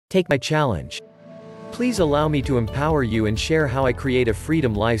Take my challenge. Please allow me to empower you and share how I create a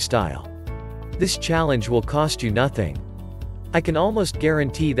freedom lifestyle. This challenge will cost you nothing. I can almost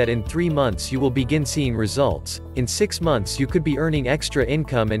guarantee that in 3 months you will begin seeing results, in 6 months you could be earning extra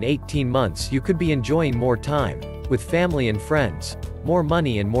income, and 18 months you could be enjoying more time with family and friends, more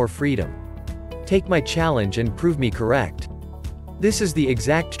money and more freedom. Take my challenge and prove me correct. This is the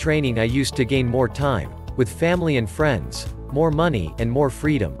exact training I used to gain more time with family and friends, more money, and more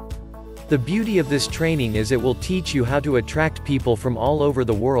freedom. The beauty of this training is it will teach you how to attract people from all over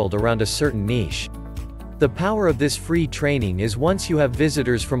the world around a certain niche. The power of this free training is once you have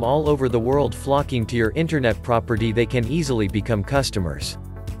visitors from all over the world flocking to your internet property, they can easily become customers.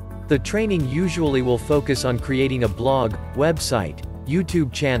 The training usually will focus on creating a blog, website,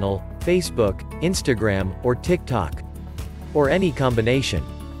 YouTube channel, Facebook, Instagram, or TikTok. Or any combination.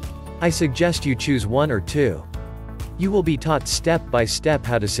 I suggest you choose one or two. You will be taught step by step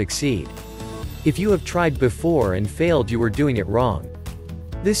how to succeed. If you have tried before and failed, you were doing it wrong.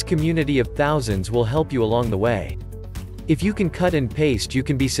 This community of thousands will help you along the way. If you can cut and paste, you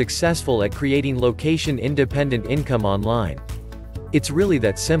can be successful at creating location-independent income online. It's really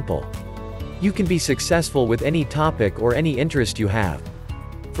that simple. You can be successful with any topic or any interest you have.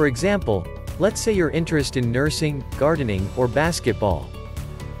 For example, let's say your interest in nursing, gardening, or basketball.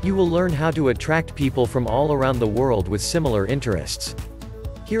 You will learn how to attract people from all around the world with similar interests.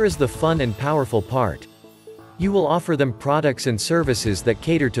 Here is the fun and powerful part. You will offer them products and services that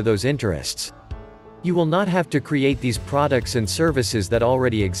cater to those interests. You will not have to create these products and services that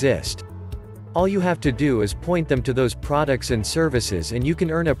already exist. All you have to do is point them to those products and services, and you can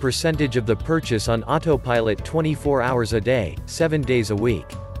earn a percentage of the purchase on autopilot 24 hours a day, 7 days a week.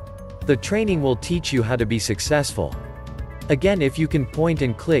 The training will teach you how to be successful. Again, if you can point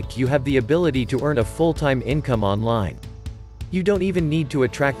and click, you have the ability to earn a full-time income online. You don't even need to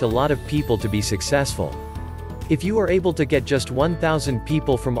attract a lot of people to be successful. If you are able to get just 1,000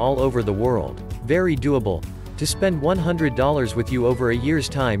 people from all over the world, very doable, to spend $100 with you over a year's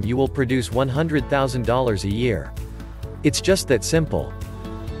time, you will produce $100,000 a year. It's just that simple.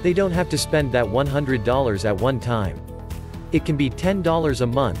 They don't have to spend that $100 at one time. It can be $10 a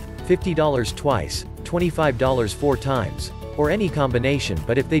month, $50 twice, $25 4 times, or any combination,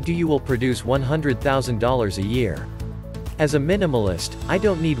 but if they do, you will produce $100,000 a year. As a minimalist, I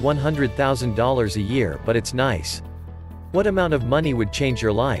don't need $100,000 a year, but it's nice. What amount of money would change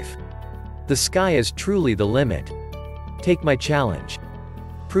your life? The sky is truly the limit. Take my challenge.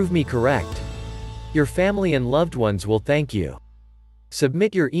 Prove me correct. Your family and loved ones will thank you.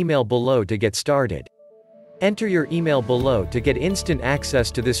 Submit your email below to get started. Enter your email below to get instant access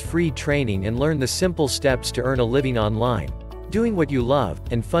to this free training and learn the simple steps to earn a living online, doing what you love,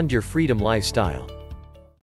 and fund your freedom lifestyle.